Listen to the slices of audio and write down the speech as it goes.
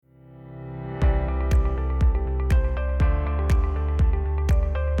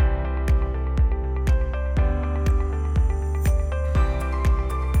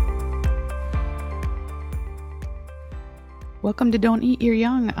Welcome to Don't Eat Your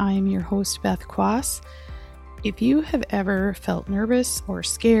Young. I'm your host, Beth Quass. If you have ever felt nervous or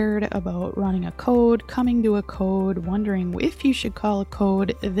scared about running a code, coming to a code, wondering if you should call a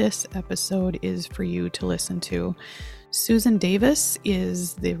code, this episode is for you to listen to. Susan Davis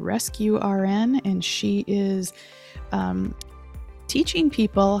is the rescue RN, and she is teaching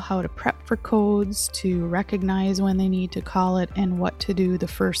people how to prep for codes, to recognize when they need to call it, and what to do the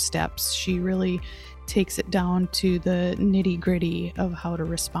first steps. She really takes it down to the nitty-gritty of how to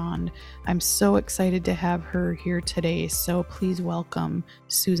respond. I'm so excited to have her here today, so please welcome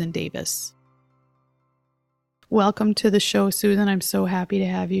Susan Davis. Welcome to the show, Susan. I'm so happy to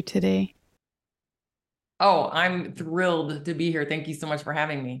have you today. Oh, I'm thrilled to be here. Thank you so much for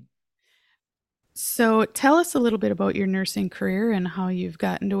having me. So tell us a little bit about your nursing career and how you've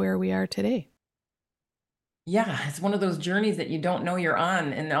gotten to where we are today. Yeah, it's one of those journeys that you don't know you're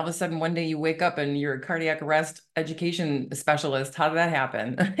on. And all of a sudden, one day you wake up and you're a cardiac arrest education specialist. How did that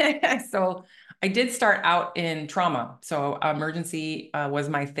happen? So I did start out in trauma. So emergency was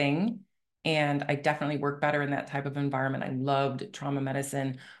my thing. And I definitely work better in that type of environment. I loved trauma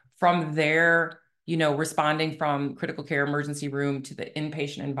medicine. From there, responding from critical care emergency room to the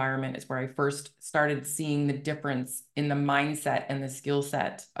inpatient environment is where I first started seeing the difference in the mindset and the skill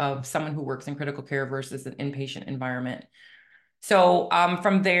set of someone who works in critical care versus an inpatient environment. So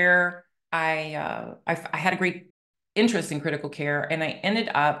from there, I had a great interest in critical care, and I ended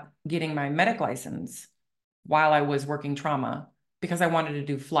up getting my medic license while I was working trauma because I wanted to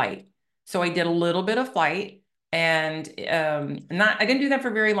do flight. So I did a little bit of flight, and I didn't do that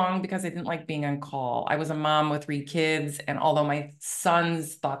for very long because I didn't like being on call. I was a mom with 3 kids, and although my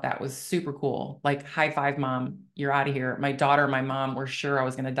sons thought that was super cool, like high five, mom, you're out of here. My daughter and my mom were sure I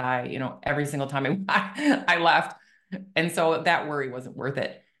was going to die, every single time I left. And so that worry wasn't worth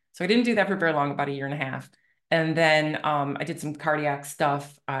it. So I didn't do that for very long, about a year and a half. And then I did some cardiac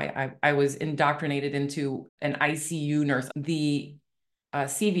stuff. I was indoctrinated into an ICU nurse, the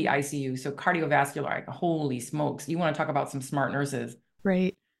CV ICU, so cardiovascular. Holy smokes. You want to talk about some smart nurses.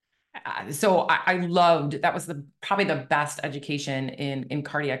 Right. So I loved, that was probably the best education in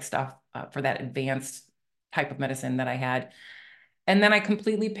cardiac stuff for that advanced type of medicine that I had. And then I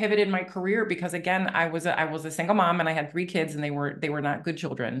completely pivoted my career because again, I was a single mom and I had 3 kids, and they were not good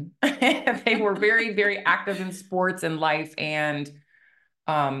children. They were very, very active in sports and life. And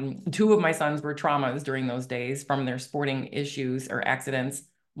 2 of my sons were traumas during those days from their sporting issues or accidents.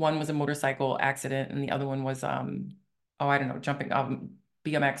 One was a motorcycle accident, and the other one was I don't know, jumping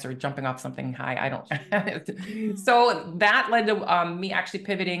BMX or jumping off something high. I don't. So that led to me actually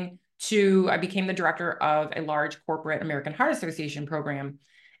pivoting I became the director of a large corporate American Heart Association program.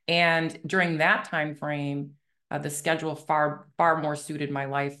 And during that time frame, the schedule far more suited my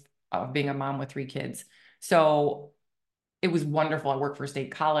life of being a mom with 3 kids. So it was wonderful. I worked for a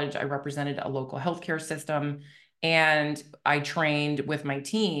state college. I represented a local healthcare system, and I trained with my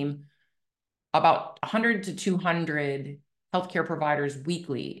team about 100 to 200 healthcare providers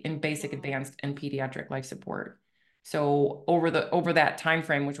weekly in basic, advanced, and pediatric life support. So over that time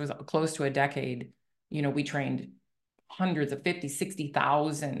frame, which was close to a decade, we trained hundreds of 50,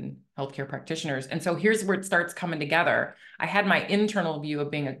 60,000 healthcare practitioners. And so here's where it starts coming together. I had my internal view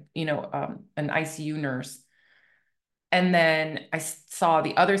of being an ICU nurse. And then I saw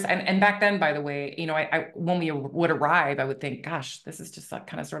the other side. And back then, by the way, when we would arrive, I would think, gosh, this is just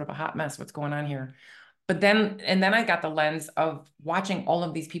kind of sort of a hot mess. What's going on here? But then I got the lens of watching all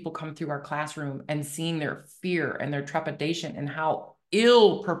of these people come through our classroom and seeing their fear and their trepidation and how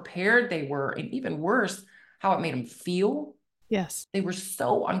ill prepared they were. And even worse, how it made them feel. Yes. They were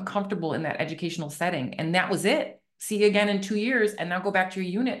so uncomfortable in that educational setting. And that was it. See you again in 2 years, and now go back to your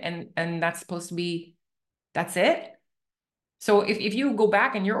unit. And that's supposed to be, that's it. So if you go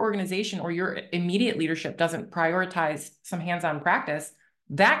back and your organization or your immediate leadership doesn't prioritize some hands-on practice,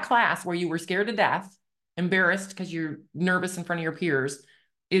 that class where you were scared to death, embarrassed because you're nervous in front of your peers,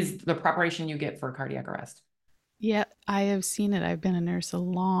 is the preparation you get for a cardiac arrest. Yeah, I have seen it. I've been a nurse a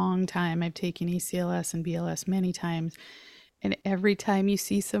long time. I've taken ACLS and BLS many times. And every time you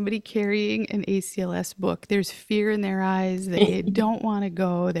see somebody carrying an ACLS book, there's fear in their eyes. They don't want to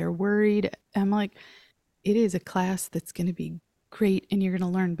go. They're worried. I'm like, it is a class that's going to be great and you're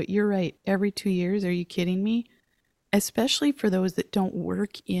going to learn. But you're right. Every 2 years, are you kidding me? Especially for those that don't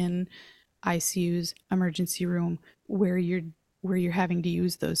work in ICUs, emergency room, where you're having to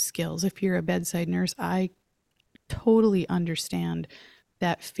use those skills. If you're a bedside nurse, I totally understand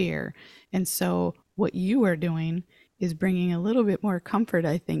that fear. And so what you are doing is bringing a little bit more comfort,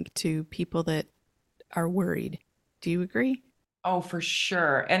 I think, to people that are worried. Do you agree? Oh, for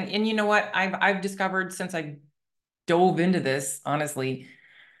sure. And you know what? I've discovered since I dove into this, honestly,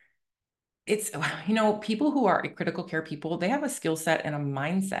 it's, people who are critical care people, they have a skill set and a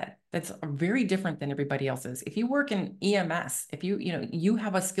mindset that's very different than everybody else's. If you work in EMS, if you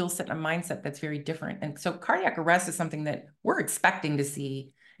have a skill set and a mindset that's very different. And so cardiac arrest is something that we're expecting to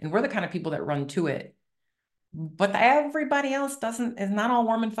see, and we're the kind of people that run to it. But everybody else is not all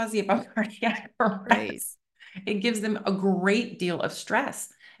warm and fuzzy about cardiac Right. arrest. It gives them a great deal of stress.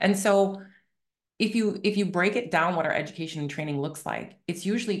 And so if you break it down what our education and training looks like, it's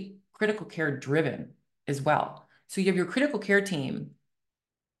usually critical care driven as well. So you have your critical care team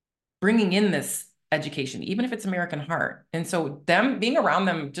bringing in this education, even if it's American Heart. And so them being around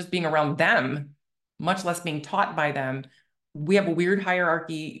them, just being around them, much less being taught by them, we have a weird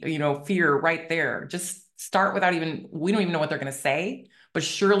hierarchy, fear right there. Just start without we don't even know what they're going to say, but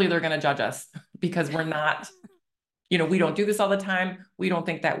surely they're going to judge us because we're not, we don't do this all the time. We don't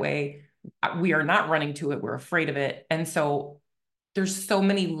think that way. We are not running to it. We're afraid of it. And so there's so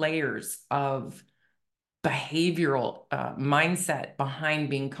many layers of behavioral mindset behind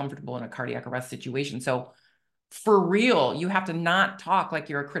being comfortable in a cardiac arrest situation. So for real, you have to not talk like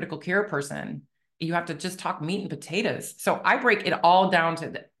you're a critical care person. You have to just talk meat and potatoes. So I break it all down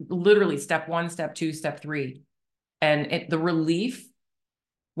to literally step 1, step 2, step 3. And the relief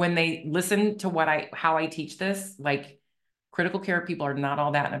when they listen to how I teach this, like critical care people are not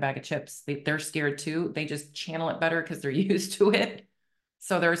all that in a bag of chips. They're scared too. They just channel it better because they're used to it.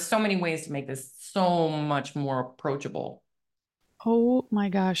 So there are so many ways to make this so much more approachable. Oh my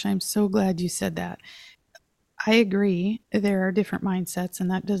gosh, I'm so glad you said that. I agree. There are different mindsets, and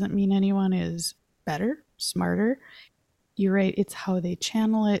that doesn't mean anyone is better, smarter. You're right. It's how they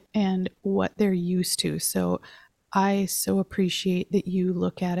channel it and what they're used to. So I so appreciate that you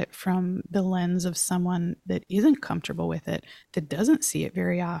look at it from the lens of someone that isn't comfortable with it, that doesn't see it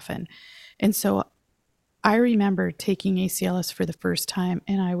very often. And so I remember taking ACLS for the first time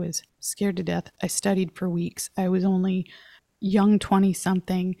and I was scared to death. I studied for weeks. I was only young 20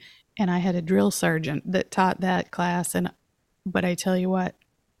 something and I had a drill sergeant that taught that class, and but I tell you what,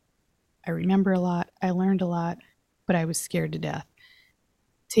 I remember a lot. I learned a lot, but I was scared to death.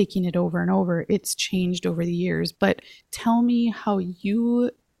 Taking it over and over, it's changed over the years. But tell me how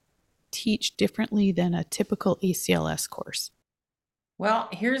you teach differently than a typical ACLS course. Well,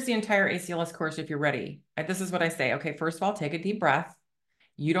 here's the entire ACLS course if you're ready. This is what I say. Okay, first of all, take a deep breath.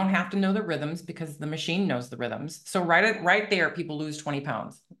 You don't have to know the rhythms because the machine knows the rhythms. So right there, people lose 20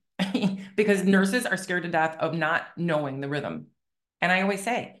 pounds because nurses are scared to death of not knowing the rhythm. And I always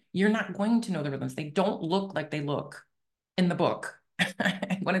say, you're not going to know the rhythms. They don't look like they look in the book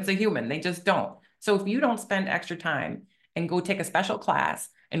when it's a human. They just don't. So if you don't spend extra time and go take a special class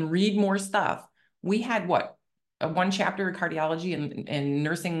and read more stuff, we had what? One chapter of cardiology and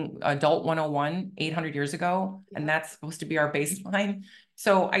nursing adult 101 800 years ago. And that's supposed to be our baseline.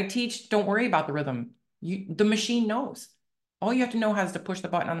 So I teach, don't worry about the rhythm. The machine knows. All you have to know is to push the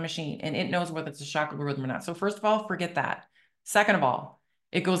button on the machine and it knows whether it's a shock rhythm or not. So first of all, forget that. Second of all,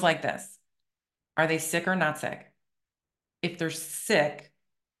 it goes like this. Are they sick or not sick? If they're sick,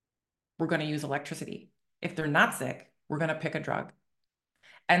 we're going to use electricity. If they're not sick, we're going to pick a drug.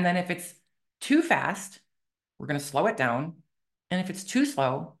 And then if it's too fast, we're going to slow it down. And if it's too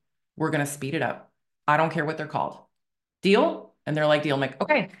slow, we're going to speed it up. I don't care what they're called. Deal? And they're like, deal. I'm like,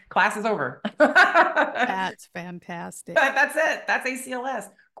 okay, class is over. That's fantastic. That's it. That's ACLS.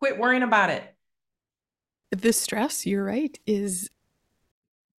 Quit worrying about it. The stress, you're right, is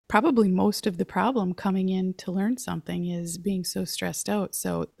probably most of the problem coming in to learn something is being so stressed out.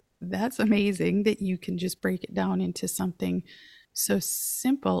 So that's amazing that you can just break it down into something so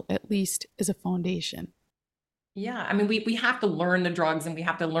simple, at least as a foundation. Yeah, I mean, we have to learn the drugs and we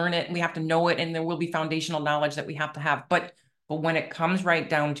have to learn it and we have to know it, and there will be foundational knowledge that we have to have. But when it comes right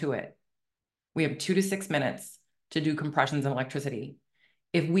down to it, we have 2 to 6 minutes to do compressions and electricity.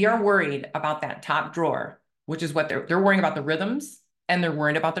 If we are worried about that top drawer, which is what they're worrying about the rhythms and they're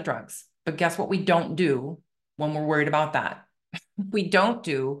worried about the drugs. But guess what we don't do when we're worried about that? We don't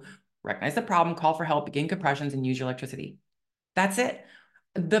do recognize the problem, call for help, begin compressions, and use your electricity. That's it.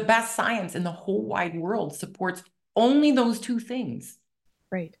 The best science in the whole wide world supports only those 2 things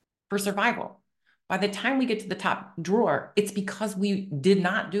Right. for survival. By the time we get to the top drawer, it's because we did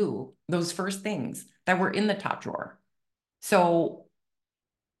not do those first things that were in the top drawer. So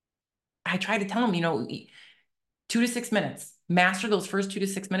I try to tell them, 2 to 6 minutes, master those first 2 to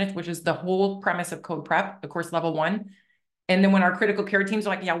 6 minutes, which is the whole premise of code prep, of course, level 1. And then when our critical care teams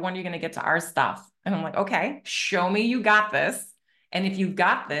are like, yeah, when are you going to get to our stuff? And I'm like, okay, show me you got this. And if you've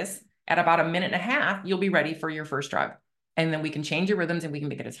got this at about a minute and a half, you'll be ready for your first drug. And then we can change your rhythms and we can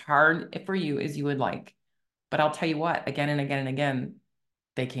make it as hard for you as you would like. But I'll tell you what, again and again and again,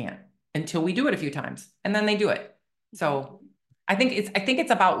 they can't until we do it a few times, and then they do it. So I think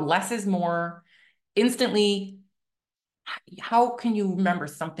it's about less is more. Instantly, how can you remember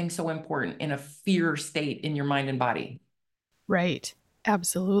something so important in a fear state in your mind and body? Right.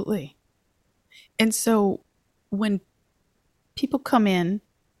 Absolutely. And so when people come in,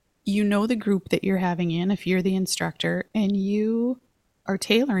 you know the group that you're having in if you're the instructor, and you are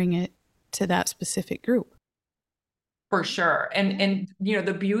tailoring it to that specific group. For sure. And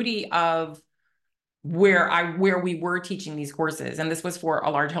the beauty of where we were teaching these courses, and this was for a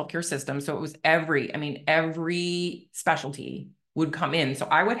large healthcare system, so it was every specialty would come in. So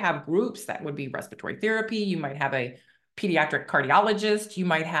I would have groups that would be respiratory therapy. You might have a pediatric cardiologist, you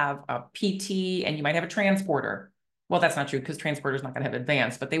might have a PT, and you might have a transporter. Well, that's not true because transporter is not going to have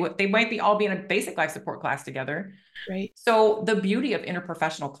advanced, but they might be all be in a basic life support class together. Right. So the beauty of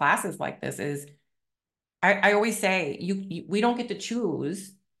interprofessional classes like this is I always say we don't get to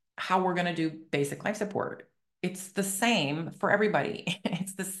choose how we're going to do basic life support. It's the same for everybody.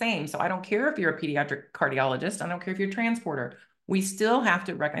 It's the same. So I don't care if you're a pediatric cardiologist. I don't care if you're a transporter. We still have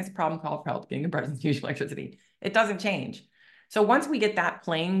to recognize the problem, call for help, being in presence, use electricity. It doesn't change. So once we get that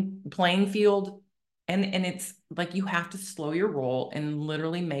playing field, and it's like you have to slow your roll and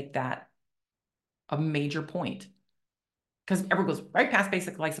literally make that a major point, because everyone goes right past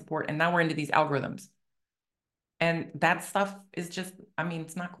basic life support, and now we're into these algorithms. And that stuff is just,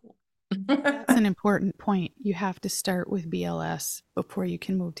 it's not cool. That's an important point. You have to start with BLS before you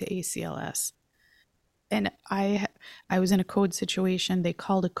can move to ACLS. And I was in a code situation. They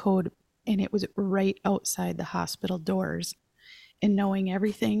called a code, and it was right outside the hospital doors. And knowing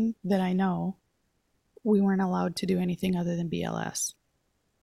everything that I know, we weren't allowed to do anything other than BLS.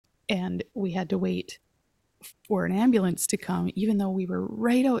 And we had to wait for an ambulance to come, even though we were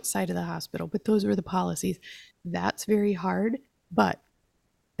right outside of the hospital. But those were the policies. That's very hard, but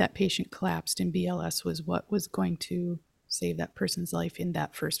that patient collapsed, and BLS was what was going to save that person's life in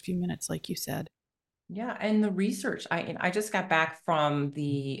that first few minutes, like you said. Yeah, and the research. I just got back from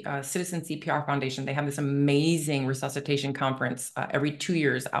the Citizen CPR Foundation. They have this amazing resuscitation conference every 2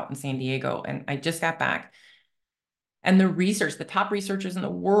 years out in San Diego, and I just got back. And the top researchers in the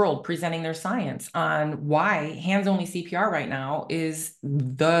world presenting their science on why hands-only CPR right now is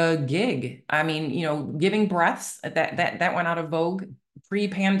the gig. Giving breaths that went out of vogue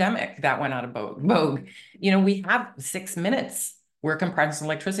pre-pandemic. That went out of vogue. We have 6 minutes where compressed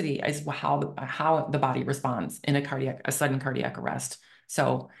electricity is how the body responds in a sudden cardiac arrest.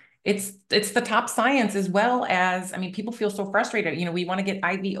 So it's the top science, as well as, people feel so frustrated. We want to get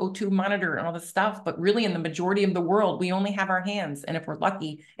IV O2 monitor and all this stuff, but really in the majority of the world, we only have our hands, and if we're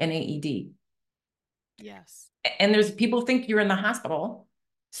lucky, an AED. Yes. And there's people think you're in the hospital,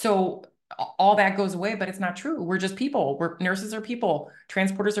 so all that goes away, but it's not true. We're just people. Nurses are people,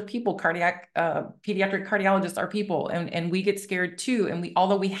 transporters are people, pediatric cardiologists are people, and we get scared too. And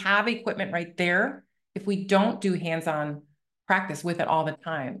although we have equipment right there, if we don't do hands-on practice with it all the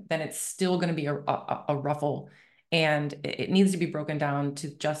time, then it's still going to be a ruffle, and it needs to be broken down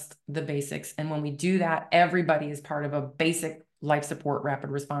to just the basics. And when we do that, everybody is part of a basic life support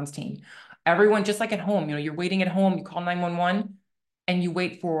rapid response team. Everyone, just like at home, you're waiting at home, you call 911 and you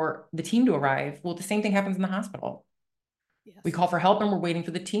wait for the team to arrive. Well, the same thing happens in the hospital. Yes. We call for help and we're waiting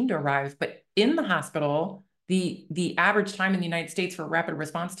for the team to arrive. But in the hospital, the average time in the United States for rapid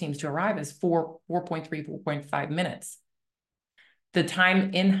response teams to arrive is 4.3, 4.5 minutes. The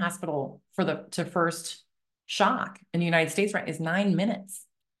time in hospital to first shock in the United States, right, is 9 minutes.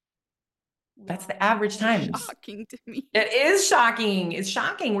 That's the average time. Shocking to me. It is shocking. It's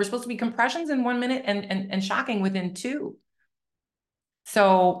shocking. We're supposed to be compressions in 1 minute and shocking within 2.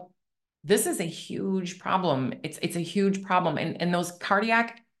 So this is a huge problem. It's a huge problem. And those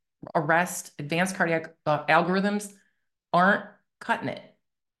cardiac arrest, advanced cardiac algorithms aren't cutting it.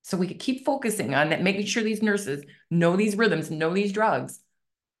 So we could keep focusing on that, making sure these nurses know these rhythms, know these drugs.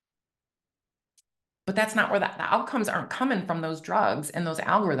 But that's not where the outcomes aren't coming from those drugs and those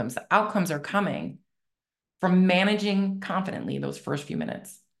algorithms. The outcomes are coming from managing confidently those first few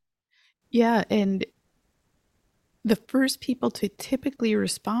minutes. Yeah, and the first people to typically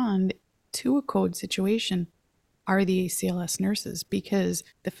respond to a code situation are the ACLS nurses, because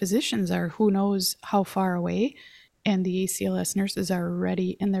the physicians are who knows how far away, and the ACLS nurses are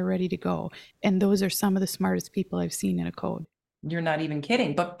ready, and they're ready to go. And those are some of the smartest people I've seen in a code. You're not even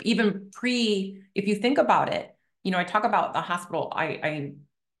kidding. But even if you think about it, I talk about the hospital. I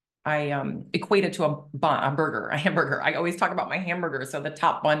equate it to a burger, a hamburger. I always talk about my hamburger. So the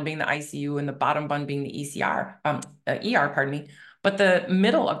top bun being the ICU and the bottom bun being the ER, pardon me. But the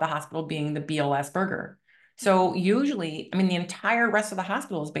middle of the hospital being the BLS burger. So usually, I mean, the entire rest of the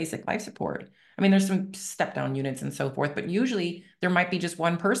hospital is basic life support. I mean, there's some step down units and so forth, but usually there might be just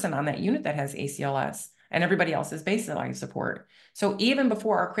one person on that unit that has ACLS and everybody else is basic life support. So even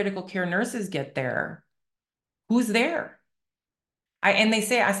before our critical care nurses get there, who's there? And I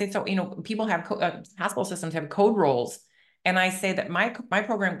say, so, people have, hospital systems have code roles. And I say that my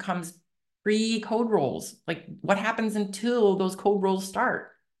program comes pre-code roles. Like what happens until those code roles start?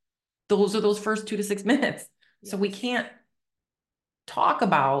 Those are those first 2 to 6 minutes. So we can't talk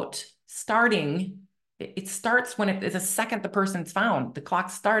about starting. It starts when it is a second the person's found, the clock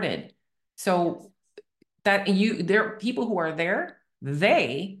started. So there are people who are there,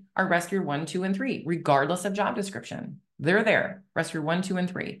 they are rescue 1, 2, and 3, regardless of job description. They're there, rescue 1, 2, and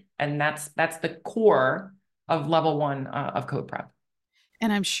 3. And that's the core of level 1 of code prep.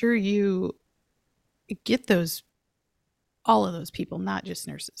 And I'm sure you get all of those people, not just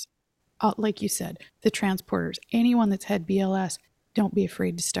nurses. Like you said, the transporters, anyone that's had BLS, don't be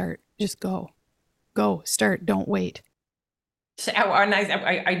afraid to start. Just go. Go, start, don't wait. So, and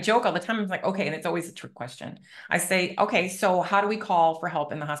I joke all the time. I'm like, okay, and it's always a trick question. I say, okay, so how do we call for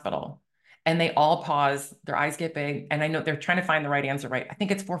help in the hospital? And they all pause, their eyes get big, and I know they're trying to find the right answer, right? I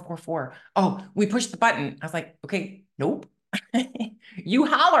think it's 444. Oh, we push the button. I was like, okay, nope. You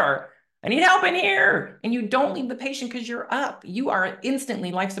holler, I need help in here. And you don't leave the patient because you're up. You are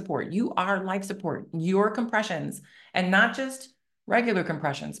instantly life support. You are life support. Your compressions, and not just regular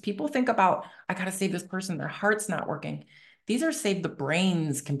compressions. People think about, I got to save this person, their heart's not working. These are save the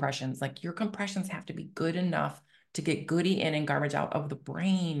brain's compressions. Like your compressions have to be good enough to get goody in and garbage out of the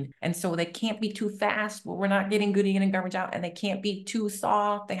brain. And so they can't be too fast where we're not getting goody in and garbage out, and they can't be too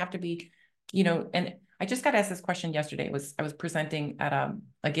soft. They have to be, and I just got asked this question yesterday. I was presenting at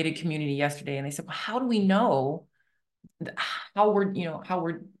a gated community yesterday, and they said, well, how do we know how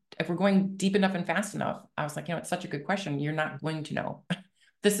we're if we're going deep enough and fast enough? I was like, it's such a good question. You're not going to know.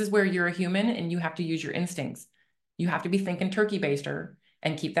 This is where you're a human and you have to use your instincts. You have to be thinking turkey baster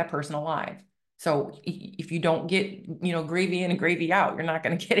and keep that person alive. So if you don't get, gravy in and gravy out, you're not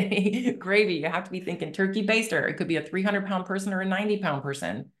going to get any gravy. You have to be thinking turkey baster. It could be a 300-pound person or a 90-pound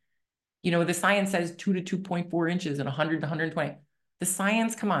person. The science says 2 to 2.4 inches and 100 to 120. The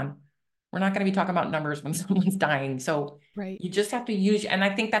science, come on. We're not going to be talking about numbers when someone's dying. So right. You just have to use, and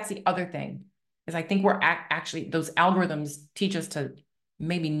I think that's the other thing, is I think we're actually, those algorithms teach us to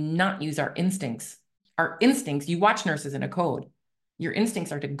maybe not use our instincts. Our instincts, you watch nurses in a code, your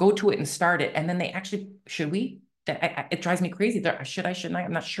instincts are to go to it and start it. And then they actually, should we? It drives me crazy. Shouldn't I?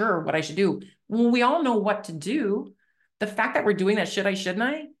 I'm not sure what I should do. Well, we all know what to do. The fact that we're doing that, shouldn't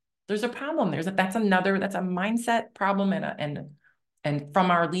I? There's a problem. That's a mindset problem and from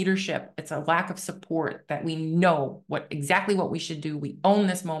our leadership, it's a lack of support that we know exactly what we should do. We own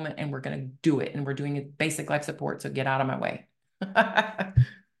this moment and we're going to do it. And we're doing it basic life support. So get out of my way.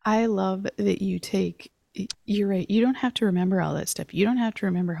 I love that you're right. You don't have to remember all that stuff. You don't have to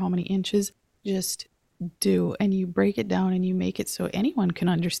remember how many inches. Just do. And you break it down and you make it so anyone can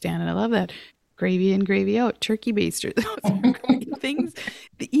understand. And I love that. Gravy in, gravy out, turkey baster. Those are great things.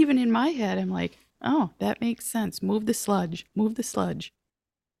 Even in my head, I'm like, oh, that makes sense. Move the sludge. Move the sludge.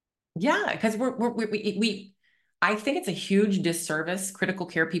 Yeah, because I think it's a huge disservice. Critical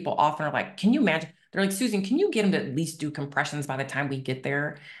care people often are like, can you imagine? They're like, Susan, can you get them to at least do compressions by the time we get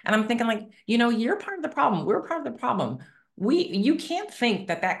there? And I'm thinking like, you're part of the problem. We're part of the problem. You can't think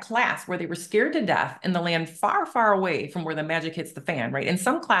that class where they were scared to death in the land far, far away from where the magic hits the fan, right? In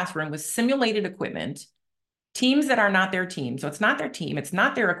some classroom with simulated equipment, teams that are not their team. So it's not their team. It's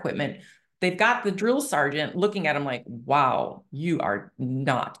not their equipment. They've got the drill sergeant looking at them like, wow, you are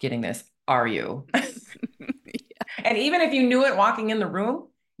not getting this, are you? And even if you knew it walking in the room,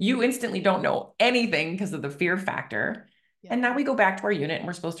 you instantly don't know anything because of the fear factor. Yeah. And now we go back to our unit and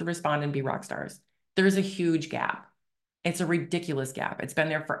we're supposed to respond and be rock stars. There's a huge gap. It's a ridiculous gap. It's been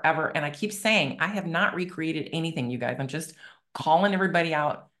there forever. And I keep saying, I have not recreated anything, you guys. I'm just calling everybody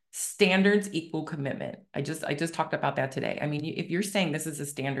out. Standards equal commitment. I just talked about that today. I mean, if you're saying this is a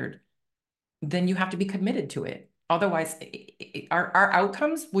standard, then you have to be committed to it. Otherwise, our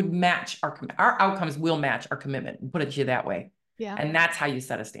outcomes would match our outcomes will match our commitment. Put it to you that way. Yeah. And that's how you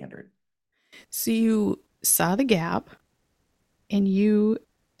set a standard. So you saw the gap and you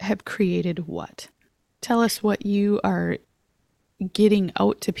have created what? Tell us what you are getting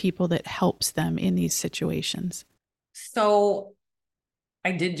out to people that helps them in these situations. So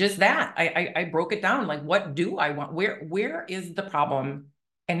I did just that. I broke it down. Like, what do I want? Where is the problem?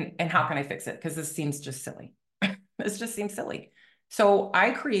 And how can I fix it? Because this seems just silly. This just seems silly. So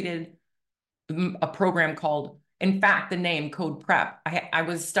I created a program called In fact, the name Code Prep, I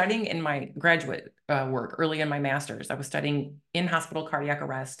was studying in my graduate work early in my master's. I was studying in hospital cardiac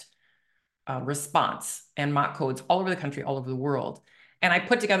arrest response and mock codes all over the country, all over the world. And I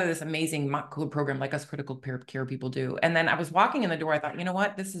put together this amazing mock code program like us critical care people do. And then I was walking in the door. I thought, you know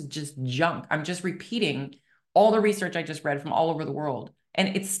what? This is just junk. I'm just repeating all the research I just read from all over the world.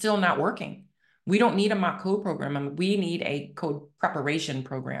 And it's still not working. We don't need a mock code program. We need a code preparation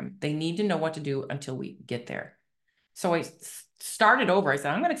program. They need to know what to do until we get there. So I started over. I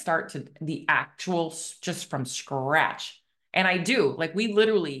said, I'm going to start to the actual just from scratch. And I do. Like we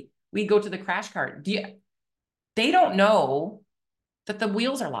go to the crash cart. They don't know that the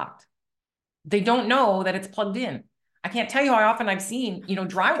wheels are locked. They don't know that it's plugged in. I can't tell you how often I've seen,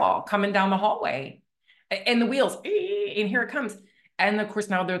 drywall coming down the hallway and the wheels, and here it comes. And of course,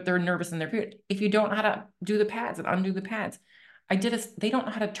 now they're nervous in their period. If you don't know how to do the pads and undo the pads, they don't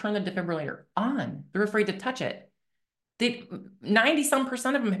know how to turn the defibrillator on. They're afraid to touch it.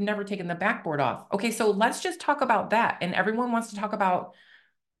 90% of them have never taken the backboard off. Okay, so let's just talk about that. And everyone wants to talk about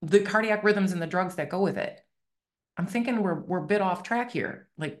the cardiac rhythms and the drugs that go with it. I'm thinking we're a bit off track here.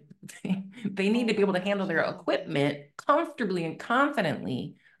 Like they need to be able to handle their equipment comfortably and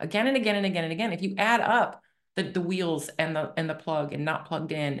confidently again and again and again and again. If you add up the wheels and the plug and not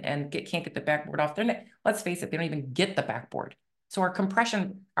plugged in and can't get the backboard off, let's face it, they don't even get the backboard. So our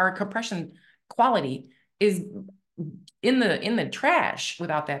compression quality is in the trash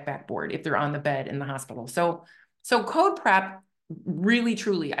without that backboard if they're on the bed in the hospital. So code prep really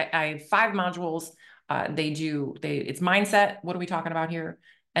truly, I have 5 modules. It's mindset. What are we talking about here?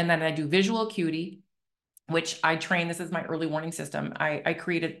 And then I do visual acuity, which I train. This is my early warning system. I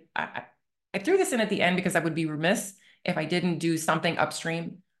threw this in at the end because I would be remiss if I didn't do something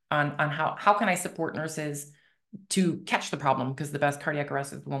upstream on how can I support nurses to catch the problem, because the best cardiac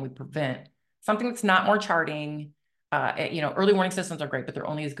arrest is the one we prevent. Something that's not more charting. Early warning systems are great, but they're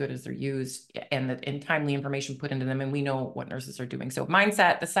only as good as they're used and timely information put into them. And we know what nurses are doing. So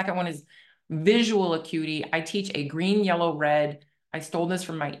mindset. The second one is visual acuity. I teach a green, yellow, red. I stole this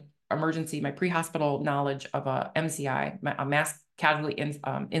from my pre-hospital knowledge of a MCI, a mass casualty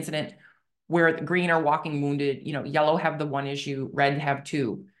incident, where the green are walking wounded, yellow have the 1 issue, red have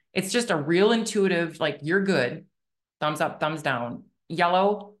 2. It's just a real intuitive, like, you're good, thumbs up, thumbs down.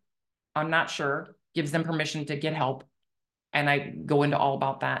 Yellow, I'm not sure, gives them permission to get help. And I go into all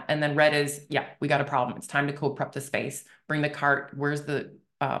about that. And then red is, yeah, we got a problem. It's time to code prep the space, bring the cart, where's the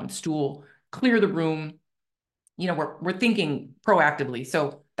stool, clear the room. We're thinking proactively.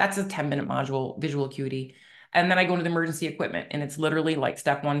 So that's a 10-minute module, visual acuity. And then I go into the emergency equipment, and it's literally like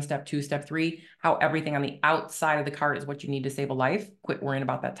step 1, step 2, step 3, how everything on the outside of the cart is what you need to save a life. Quit worrying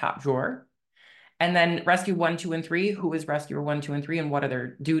about that top drawer. And then rescue 1, 2, and 3. Who is rescuer 1, 2, and 3, and what are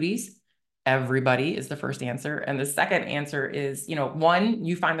their duties? Everybody is the first answer. And the second answer is, 1,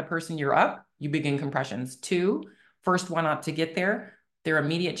 you find the person, you're up, you begin compressions. 2, first one up to get there, their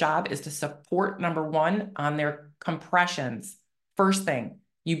immediate job is to support number 1 on their compressions. First thing,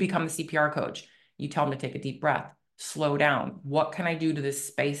 you become the CPR coach. You tell them to take a deep breath, slow down. What can I do to this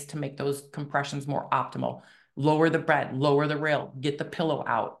space to make those compressions more optimal? Lower the bed, lower the rail, get the pillow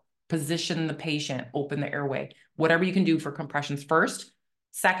out, position the patient, open the airway, whatever you can do for compressions first.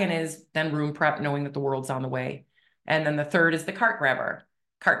 Second is then room prep, knowing that the world's on the way. And then the third is the cart grabber.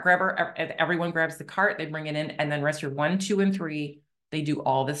 Cart grabber, everyone grabs the cart, they bring it in, and then rescue 1, 2, and 3, they do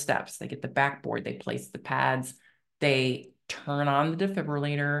all the steps. They get the backboard, they place the pads, they turn on the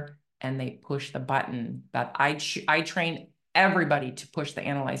defibrillator, and they push the button. That I train everybody to push the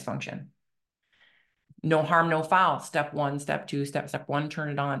analyze function. No harm, no foul. Step 1, step 2, step 1, turn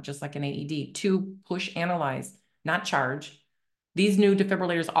it on, just like an AED. 2, push analyze, not charge. These new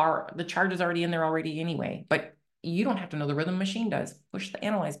defibrillators the charge is already in there already anyway, but you don't have to know the rhythm, machine does. Push the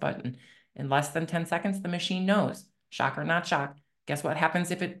analyze button. In less than 10 seconds, the machine knows. Shock or not shock. Guess what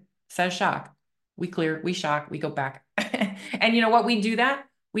happens if it says shock? We clear, we shock, we go back. And you know what? We do that.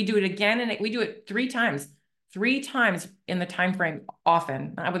 We do it again, and we do it 3 times. 3 times in the time frame,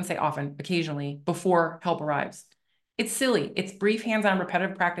 often. I wouldn't say often, occasionally, before help arrives. It's silly. It's brief, hands-on,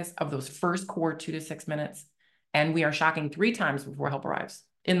 repetitive practice of those first core 2 to 6 minutes. And we are shocking 3 times before help arrives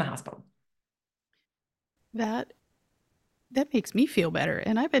in the hospital. That makes me feel better.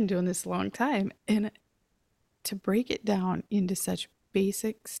 And I've been doing this a long time. And to break it down into such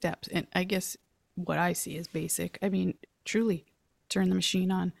basic steps, and I guess what I see is basic. I mean, truly, turn the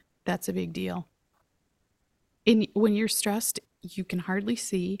machine on. That's a big deal. And when you're stressed, you can hardly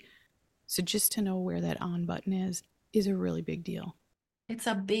see. So just to know where that on button is a really big deal. It's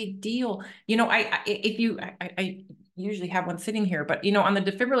a big deal. I usually have one sitting here, but on the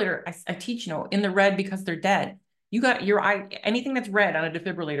defibrillator, I teach, in the red because they're dead. you got your eye, anything that's red on a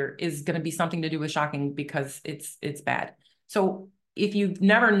defibrillator is going to be something to do with shocking because it's bad. So if you've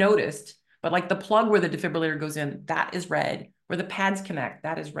never noticed, but like the plug where the defibrillator goes in, that is red. Where the pads connect,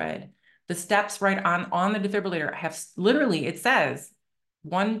 that is red. The steps right on the defibrillator have literally, it says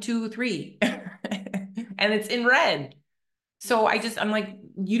 1, 2, 3, and it's in red. So I'm like,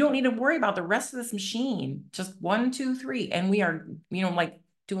 you don't need to worry about the rest of this machine. Just 1, 2, 3. And we are, like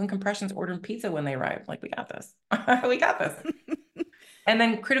doing compressions, ordering pizza when they arrive. Like, we got this. We got this. And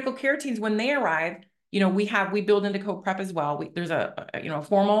then critical care teams, when they arrive, we build into co-prep as well. There's a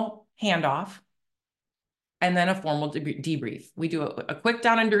formal handoff and then a formal debrief. We do a quick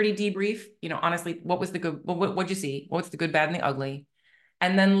down and dirty debrief. Honestly, what was the good, what'd you see? What's the good, bad, and the ugly?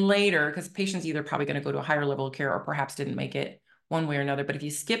 And then later, because patients either probably going to go to a higher level of care or perhaps didn't make it one way or another. But if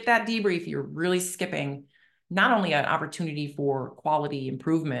you skip that debrief, you're really skipping not only an opportunity for quality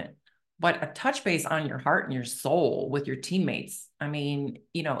improvement, but a touch base on your heart and your soul with your teammates. I mean,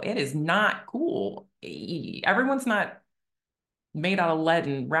 it is not cool. Everyone's not made out of lead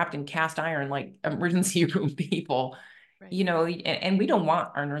and wrapped in cast iron like emergency room people. Right. And we don't want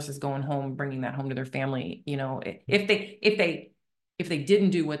our nurses going home, bringing that home to their family. If they didn't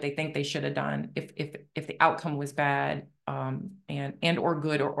do what they think they should have done, if the outcome was bad, and or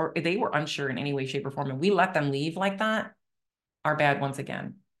good, or they were unsure in any way, shape, or form, and we let them leave like that, are bad once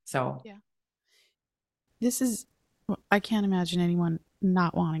again. So yeah, I can't imagine anyone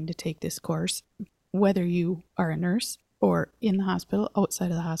not wanting to take this course, whether you are a nurse or in the hospital, outside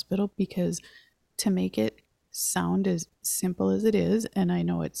of the hospital, because to make it sound as simple as it is, and I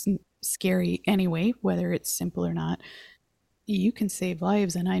know it's scary anyway, whether it's simple or not, you can save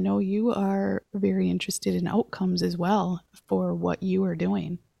lives. And I know you are very interested in outcomes as well for what you are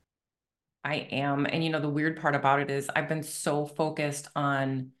doing. I am. And the weird part about it is I've been so focused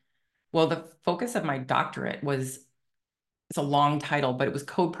on, well, the focus of my doctorate was, it's a long title, but it was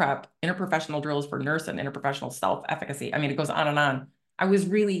Code Prep, Interprofessional Drills for Nurse and Interprofessional Self-Efficacy. I mean, it goes on and on.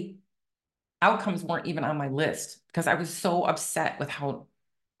 Outcomes weren't even on my list because I was so upset with how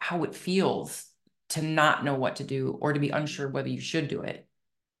it feels to not know what to do or to be unsure whether you should do it.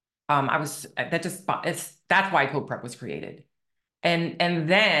 That's why Code Prep was created. And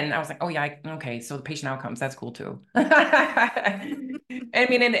then I was like, oh yeah, okay, so the patient outcomes, that's cool too. I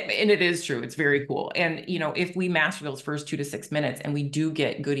mean, and it is true. It's very cool. And, if we master those first 2 to 6 minutes and we do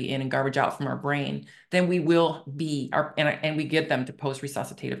get goody in and garbage out from our brain, then we will and we get them to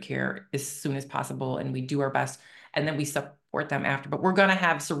post-resuscitative care as soon as possible. And we do our best. And then we support them after. But we're going to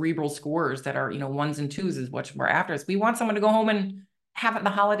have cerebral scores that are, 1s and 2s is what we're after. We want someone to go home and have the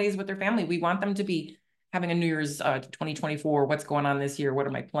holidays with their family. We want them to be having a New Year's 2024, what's going on this year? What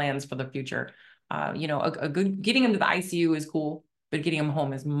are my plans for the future? A good, getting them to the ICU is cool, but getting them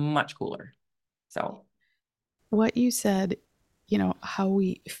home is much cooler. So what you said, how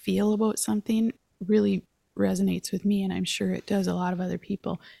we feel about something really resonates with me, and I'm sure it does a lot of other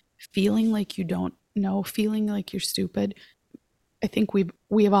people. Feeling like you don't know, feeling like you're stupid. I think we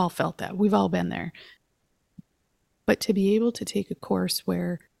have all felt that. We've all been there. But to be able to take a course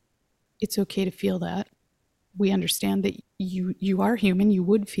where it's okay to feel that, we understand that you are human, you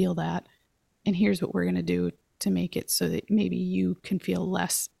would feel that, and here's what we're going to do to make it so that maybe you can feel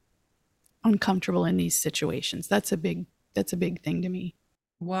less uncomfortable in these situations. That's a big thing to me.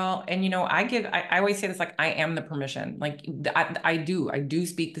 Well, and I always say this, like, I am the permission. Like, I do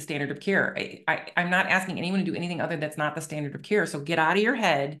speak the standard of care. I'm not asking anyone to do anything other that's not the standard of care. So get out of your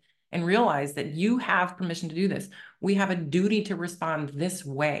head and realize that you have permission to do this. We have a duty to respond this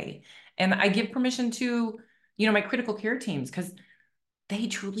way. And I give permission to, my critical care teams, because they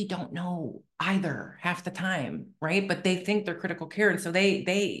truly don't know either half the time, right? But they think they're critical care. And so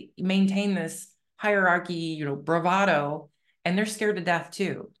they maintain this hierarchy, bravado, and they're scared to death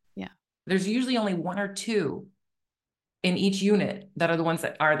too. Yeah. There's usually only 1 or 2 in each unit that are the ones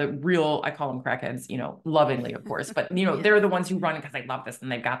that are the real, I call them crackheads, lovingly, of course, but yeah. They're the ones who run because they love this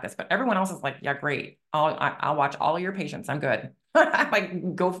and they've got this, but everyone else is like, yeah, great. I'll watch all of your patients. I'm good.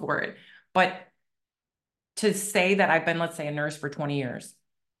 Like, go for it. But to say that I've been, let's say, a nurse for 20 years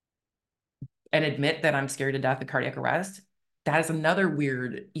and admit that I'm scared to death of cardiac arrest, that is another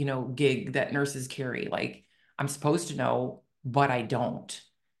weird, gig that nurses carry. Like, I'm supposed to know, but I don't.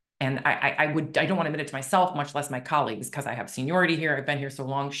 And I don't want to admit it to myself, much less my colleagues, because I have seniority here. I've been here so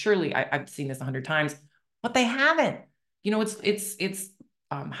long. Surely I've seen this 100 times, but they haven't. It's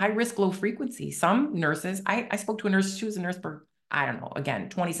high risk, low frequency. Some nurses, I spoke to a nurse, she was a nurse for, I don't know, again,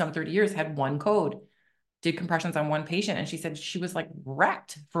 20 some 30 years, had 1 code, did compressions on 1 patient. And she said she was like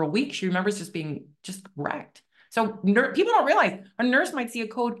wrecked for a week. She remembers just being just wrecked. So people don't realize a nurse might see a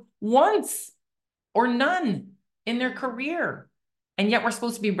code once or none in their career. And yet we're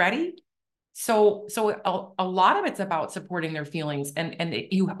supposed to be ready. So a lot of it's about supporting their feelings, and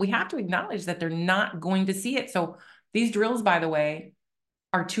we have to acknowledge that they're not going to see it. So these drills, by the way,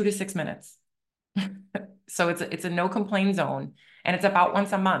 are 2 to 6 minutes. So it's a no complaint zone, and it's about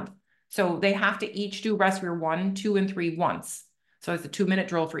once a month. So they have to each do respirator 1, 2, and 3 once. So it's a 2-minute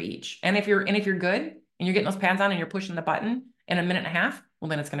drill for each. And if you're good and you're getting those pads on and you're pushing the button in a minute and a half, well,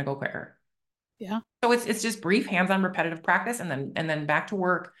 then it's going to go quicker. Yeah. So it's just brief hands-on repetitive practice, and then back to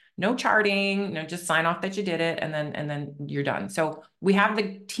work. No charting, just sign off that you did it, and then you're done. So we have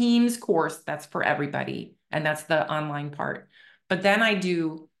the Teams course that's for everybody, and that's the online part. But then I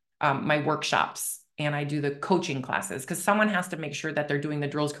do my workshops, and I do the coaching classes, because someone has to make sure that they're doing the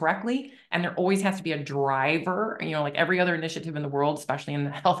drills correctly, and there always has to be a driver. Like every other initiative in the world, especially in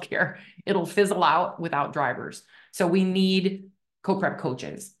the healthcare, it'll fizzle out without drivers. So we need co-prep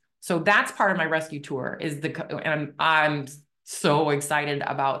coaches. So that's part of my rescue tour, and I'm so excited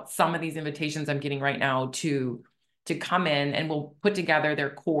about some of these invitations I'm getting right now to come in, and we'll put together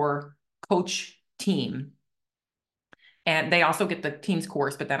their core coach team. And they also get the Teams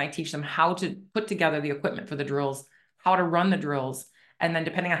course, but then I teach them how to put together the equipment for the drills, how to run the drills. And then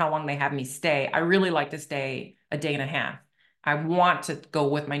depending on how long they have me stay, I really like to stay a day and a half. I want to go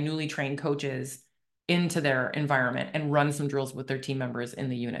with my newly trained coaches into their environment and run some drills with their team members in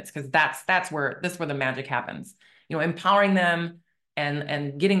the units, because that's where the magic happens. Empowering them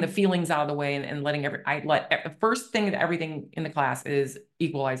and getting the feelings out of the way, and letting the first thing to everything in the class is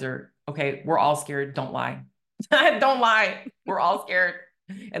equalizer. Okay, we're all scared. Don't lie. Don't lie. We're all scared.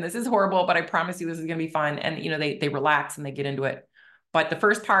 And this is horrible, but I promise you this is going to be fun. And they relax and they get into it. But the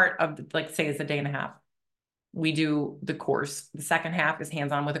first part of say it's a day and a half. We do the course. The second half is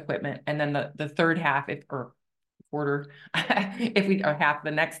hands-on with equipment. And then the third half, or half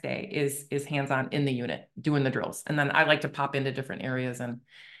the next day is hands-on in the unit doing the drills. And then I like to pop into different areas, and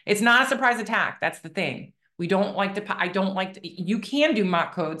it's not a surprise attack. That's the thing. I don't like to, you can do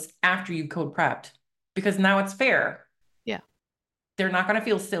mock codes after you've code prepped, because now it's fair. Yeah. They're not going to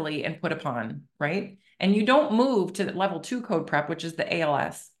feel silly and put upon, right? And you don't move to level 2 code prep, which is the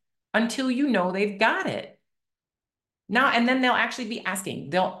ALS, until they've got it. Now, and then they'll actually be asking.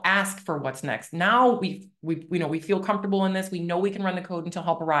 They'll ask for what's next. Now we feel comfortable in this. We know we can run the code until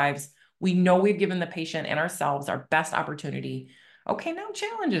help arrives. We know we've given the patient and ourselves our best opportunity. Okay, now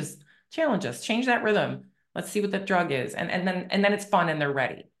challenge us, change that rhythm. Let's see what the drug is. And then it's fun and they're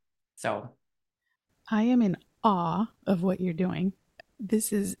ready. So I am in awe of what you're doing.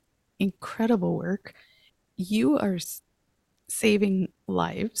 This is incredible work. You are saving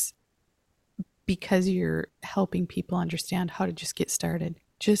lives because you're helping people understand how to just get started.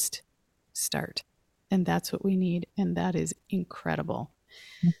 Just start. And that's what we need. And that is incredible.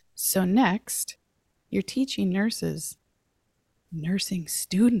 So next, you're teaching nurses. Nursing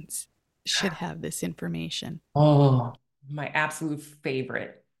students should have this information. Oh, my absolute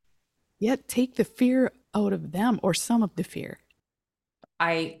favorite. Yet take the fear out of them, or some of the fear.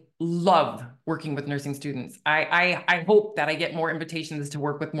 I love working with nursing students. I hope that I get more invitations to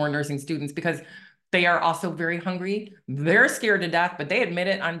work with more nursing students, because they are also very hungry. They're scared to death, but they admit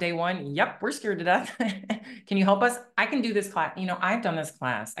it on day one. Yep, we're scared to death. Can you help us? I can do this class. I've done this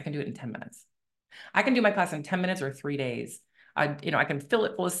class. I can do it in 10 minutes. I can do my class in 10 minutes or 3 days. I can fill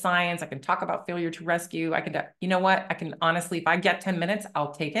it full of science. I can talk about failure to rescue. I can honestly, if I get 10 minutes,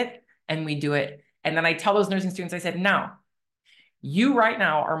 I'll take it, and we do it. And then I tell those nursing students, I said, now, you right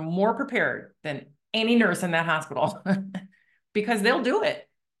now are more prepared than any nurse in that hospital because they'll do it.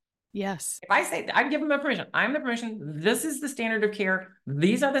 Yes. If I say, I give them the permission, I'm the permission, this is the standard of care.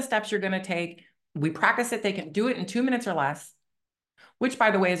 These are the steps you're going to take. We practice it. They can do it in 2 minutes or less, which,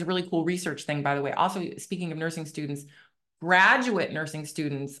 by the way, is a really cool research thing, by the way. Also, speaking of nursing students, graduate nursing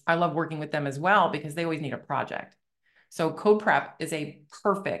students, I love working with them as well, because they always need a project. So code prep is a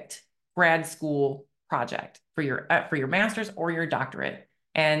perfect grad school project for your master's or your doctorate.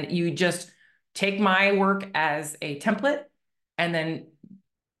 And you just take my work as a template, and then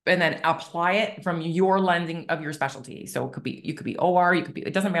apply it from your lensing of your specialty. So you could be OR,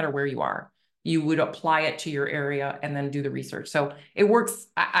 it doesn't matter where you are. You would apply it to your area and then do the research. So it works.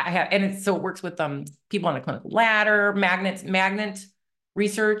 It works with people on a clinical ladder, magnet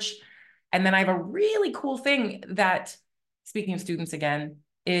research. And then I have a really cool thing that, speaking of students again,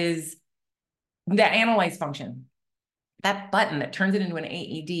 is that analyze function. That button that turns it into an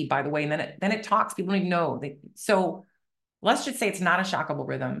AED, by the way, and then it talks. People don't even know. So let's just say it's not a shockable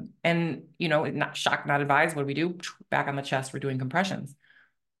rhythm, and not shock, not advised. What do we do? Back on the chest, we're doing compressions.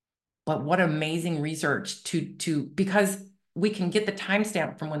 But what amazing research because we can get the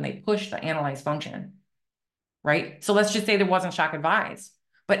timestamp from when they push the analyze function. right? So let's just say there wasn't shock advised,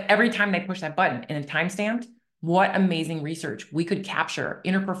 but every time they push that button and time stamped, what amazing research we could capture,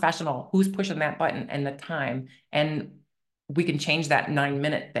 interprofessional, who's pushing that button and the time, and we can change that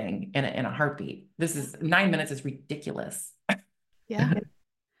 9-minute thing in a heartbeat. This is 9 minutes is ridiculous. Yeah.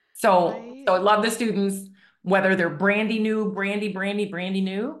 So I love the students, whether they're brandy new, brandy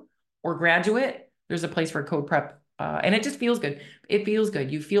new, or graduate, there's a place for code prep. And it just feels good. It feels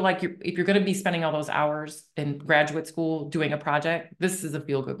good. You feel like if you're going to be spending all those hours in graduate school doing a project, this is a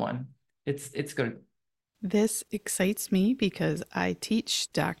feel good one. It's good. This excites me because I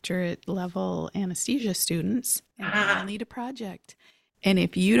teach doctorate level anesthesia students and they all need a project. And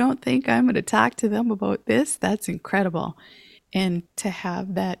if you don't think I'm going to talk to them about this, that's incredible. And to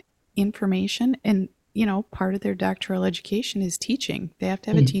have that information, and part of their doctoral education is teaching. They have to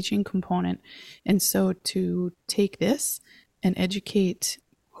have a teaching component. And so to take this and educate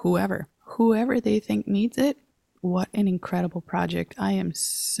whoever they think needs it, what an incredible project. I am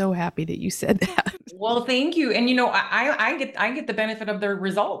so happy that you said that. Well, thank you. And I get the benefit of their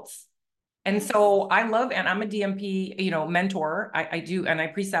results. And so I love, and I'm a DMP, mentor. I do, and I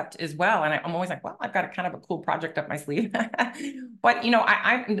precept as well. And I'm always like, well, I've got a kind of a cool project up my sleeve. But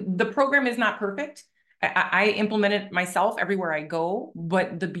the program is not perfect. I implement it myself everywhere I go.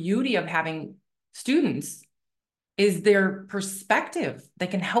 But the beauty of having students is their perspective. They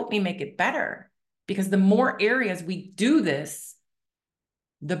can help me make it better, because the more areas we do this,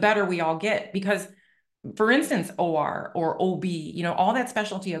 the better we all get. Because for instance, OR or OB, all that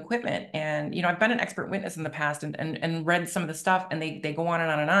specialty equipment. And, I've been an expert witness in the past and read some of the stuff, and they go on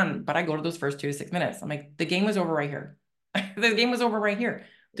and on and on, but I go to those first 2 to 6 minutes. I'm like, the game was over right here. The game was over right here.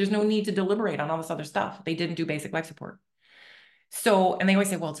 There's no need to deliberate on all this other stuff. They didn't do basic life support. So, and they always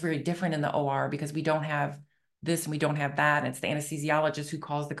say, well, it's very different in the OR because we don't have this and we don't have that. And it's the anesthesiologist who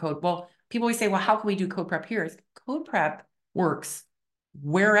calls the code. Well, people always say, well, how can we do code prep here? Code prep works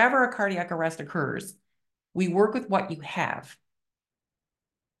wherever a cardiac arrest occurs. We work with what you have.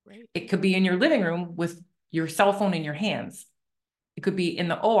 Right. It could be in your living room with your cell phone in your hands. It could be in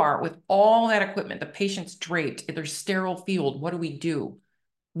the OR with all that equipment, the patient's draped, if there's sterile field, what do we do?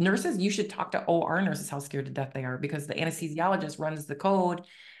 Nurses, you should talk to OR nurses how scared to death they are, because the anesthesiologist runs the code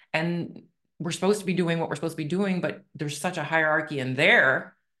and we're supposed to be doing what we're supposed to be doing, but there's such a hierarchy in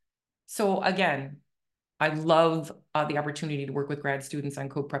there. So again, I love the opportunity to work with grad students on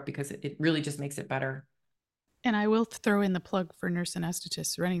code prep because it really just makes it better. And I will throw in the plug for nurse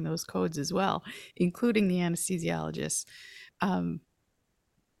anesthetists running those codes as well, including the anesthesiologists.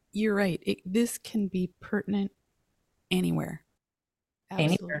 You're right. This can be pertinent anywhere.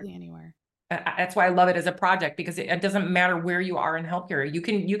 Absolutely anywhere. That's why I love it as a project, because it doesn't matter where you are in healthcare. You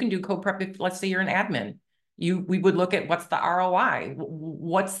can do code prep if, let's say, you're an admin. We would look at what's the ROI,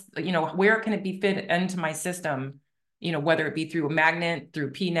 what's, where can it be fit into my system, whether it be through a magnet,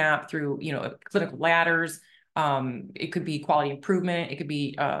 through PNAP, through, clinical ladders. It could be quality improvement. It could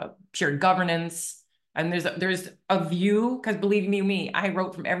be shared governance. And there's a view, because believe me, I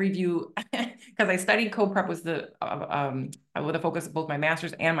wrote from every view because I studied code prep with a focus of both my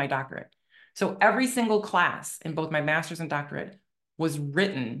master's and my doctorate. So every single class in both my master's and doctorate was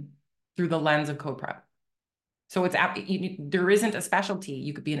written through the lens of code prep. So there isn't a specialty.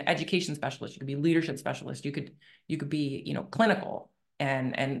 You could be an education specialist. You could be a leadership specialist. You could be, clinical.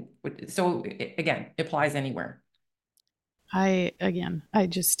 And so again, it applies anywhere. I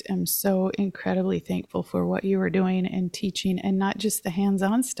just am so incredibly thankful for what you are doing and teaching, and not just the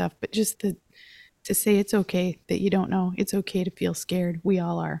hands-on stuff, but just to say it's okay that you don't know. It's okay to feel scared. We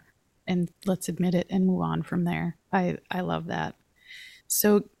all are. And let's admit it and move on from there. I love that.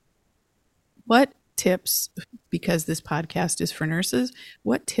 So what tips, because this podcast is for nurses,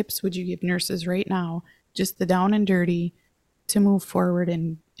 what tips would you give nurses right now, just the down and dirty, to move forward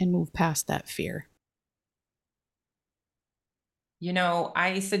and move past that fear?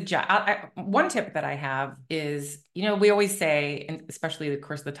 I suggest one tip that I have is, we always say, and especially, of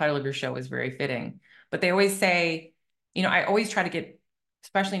course, the title of your show is very fitting, but they always say, I always try to get,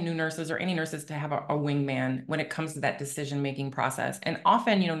 especially new nurses or any nurses, to have a wingman when it comes to that decision-making process. And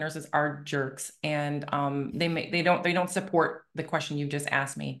often, nurses are jerks, and they don't support the question you just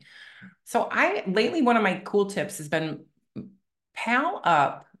asked me. So lately, one of my cool tips has been pal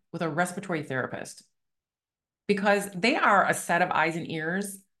up with a respiratory therapist, because they are a set of eyes and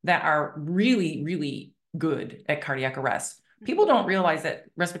ears that are really, really good at cardiac arrest. People don't realize that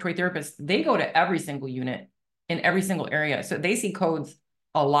respiratory therapists, they go to every single unit in every single area. So they see codes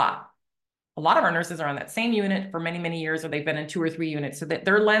a lot. A lot of our nurses are on that same unit for many, many years, or they've been in 2 or 3 units. So that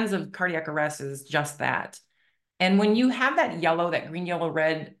their lens of cardiac arrest is just that. And when you have that yellow, that green, yellow,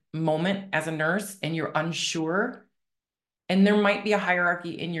 red moment as a nurse and you're unsure, and there might be a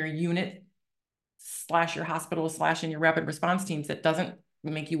hierarchy in your unit slash your hospital slash in your rapid response teams that doesn't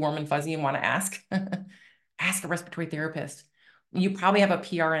make you warm and fuzzy and want to ask, ask a respiratory therapist. You probably have a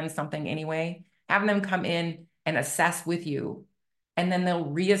PRN something anyway. Have them come in and assess with you, and then they'll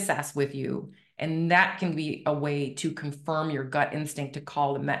reassess with you. And that can be a way to confirm your gut instinct to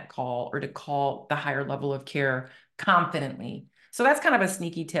call the met call or to call the higher level of care confidently. So that's kind of a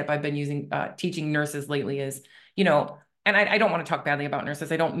sneaky tip I've been using, teaching nurses lately is, and I don't want to talk badly about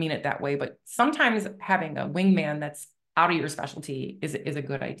nurses. I don't mean it that way, but sometimes having a wingman that's out of your specialty is a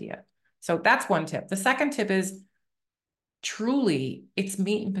good idea. So that's one tip. The second tip is truly it's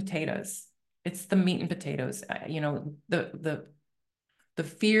meat and potatoes. It's the meat and potatoes. The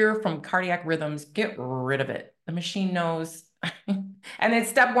fear from cardiac rhythms, get rid of it. The machine knows. And then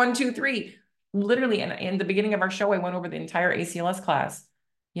step 1, 2, 3, literally, and in the beginning of our show, I went over the entire ACLS class.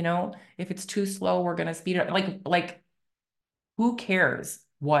 If it's too slow, we're going to speed it up. Like, who cares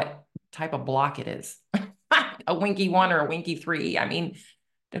what type of block it is? A Winky 1 or a Winky 3. I mean,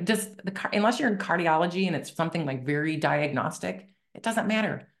 unless you're in cardiology and it's something like very diagnostic, it doesn't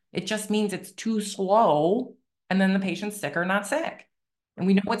matter. It just means it's too slow, and then the patient's sick or not sick. And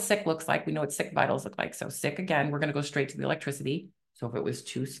we know what sick looks like. We know what sick vitals look like. So sick, again, we're going to go straight to the electricity. So if it was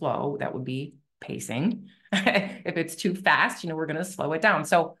too slow, that would be pacing. If it's too fast, we're going to slow it down.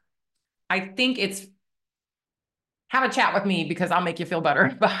 So I think it's have a chat with me because I'll make you feel better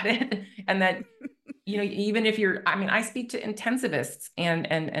about it. And that, even if I speak to intensivists and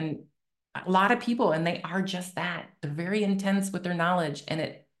a lot of people, and they are just that. They're very intense with their knowledge,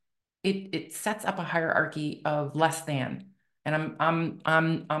 and it sets up a hierarchy of less than. And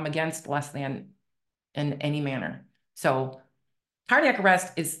I'm against less than in any manner. So cardiac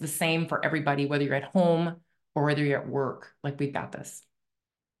arrest is the same for everybody, whether you're at home or whether you're at work. Like, we've got this.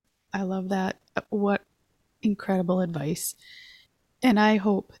 I love that. What incredible advice. And I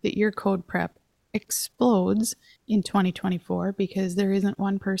hope that your code prep explodes in 2024, because there isn't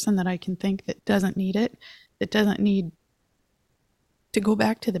one person that I can think that doesn't need it, that doesn't need to go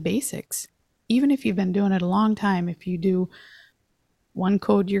back to the basics. Even if you've been doing it a long time, if you do one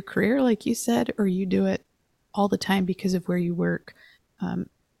code your career, like you said, or you do it all the time because of where you work,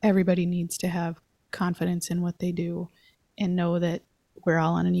 everybody needs to have confidence in what they do and know that we're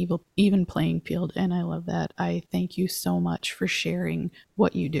all on an even playing field. And I love that. I thank you so much for sharing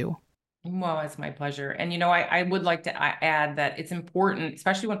what you do. Well, it's my pleasure. And, I would like to add that it's important,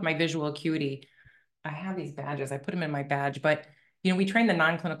 especially with my visual acuity. I have these badges. I put them in my badge, but, we train the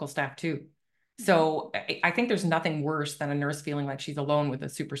non-clinical staff too. So I think there's nothing worse than a nurse feeling like she's alone with a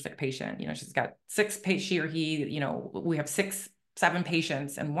super sick patient. She's got she or he, we have 6, 7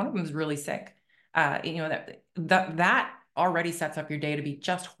 patients, and one of them is really sick. That already sets up your day to be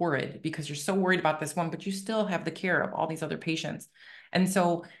just horrid because you're so worried about this one, but you still have the care of all these other patients. And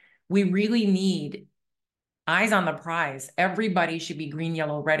so we really need eyes on the prize. Everybody should be green,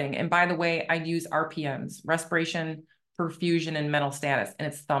 yellow, redding. And by the way, I use RPMs, respiration, perfusion, and mental status, and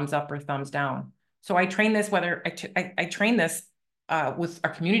it's thumbs up or thumbs down. So I train this, I train this with our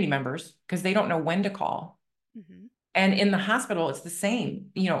community members because they don't know when to call. Mm-hmm. And in the hospital, it's the same,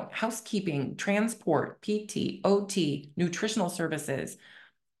 housekeeping, transport, PT, OT, nutritional services.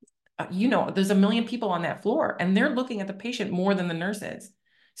 There's a million people on that floor, and they're looking at the patient more than the nurses.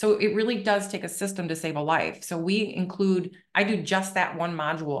 So it really does take a system to save a life. So I do just that one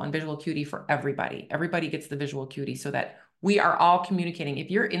module on visual acuity for everybody. Everybody gets the visual acuity so that we are all communicating. If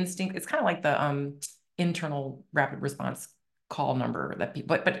your instinct, it's kind of like the internal rapid response call number that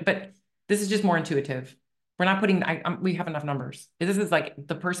people, but this is just more intuitive. We're not putting, we have enough numbers. This is like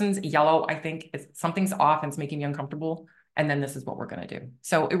the person's yellow, I think something's off and it's making me uncomfortable. And then this is what we're going to do.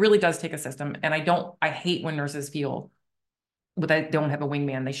 So it really does take a system. And I hate when nurses feel they don't have a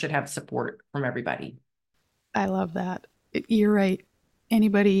wingman. They should have support from everybody. I love that. You're right.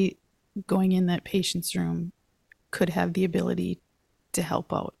 Anybody going in that patient's room could have the ability to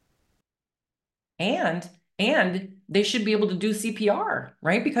help out. And they should be able to do CPR,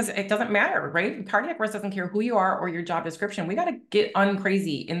 right? Because it doesn't matter, right? Cardiac arrest doesn't care who you are or your job description. We got to get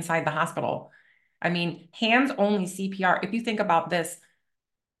uncrazy inside the hospital. I mean, hands-only CPR. If you think about this,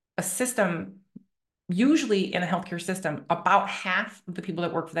 a system, usually in a healthcare system, about half of the people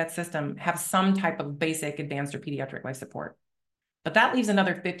that work for that system have some type of basic, advanced, or pediatric life support. But that leaves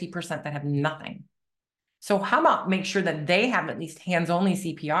another 50% that have nothing. So how about make sure that they have at least hands-only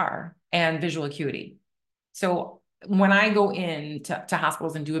CPR and visual acuity? So when I go in to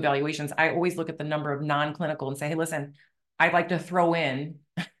hospitals and do evaluations, I always look at the number of non-clinical and say, hey, listen, I'd like to throw in,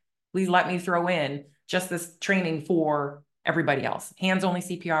 please let me throw in just this training for everybody else. Hands only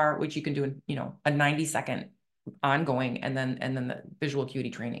CPR, which you can do in, a 90-second ongoing, and then the visual acuity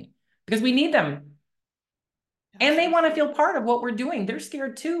training, because we need them. And they want to feel part of what we're doing. They're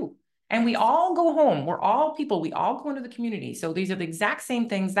scared too. And we all go home. We're all people. We all go into the community. So these are the exact same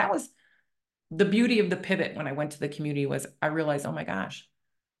things. That was the beauty of the pivot when I went to the community, was I realized, oh my gosh,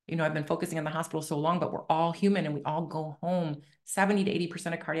 I've been focusing on the hospital so long, but we're all human and we all go home. 70 to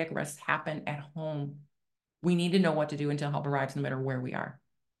 80% of cardiac arrests happen at home. We need to know what to do until help arrives, no matter where we are.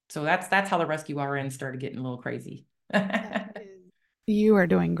 So that's how the rescue RN started getting a little crazy. You are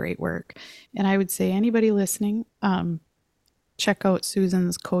doing great work. And I would say anybody listening, check out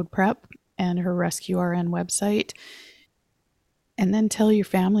Susan's Code Prep and her Rescue RN website. And then tell your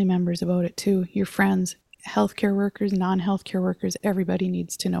family members about it too, your friends, healthcare workers, non-healthcare workers. Everybody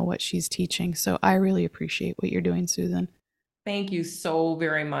needs to know what she's teaching. So I really appreciate what you're doing, Susan. Thank you so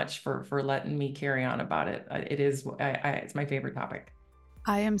very much for letting me carry on about it. It's my favorite topic.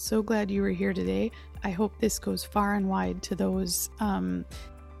 I am so glad you were here today. I hope this goes far and wide to those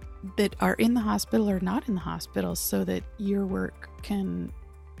that are in the hospital or not in the hospital, so that your work can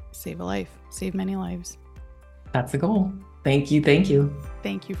save a life, save many lives. That's the goal. Thank you. Thank you.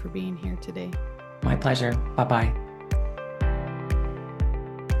 Thank you for being here today. My pleasure. Bye-bye.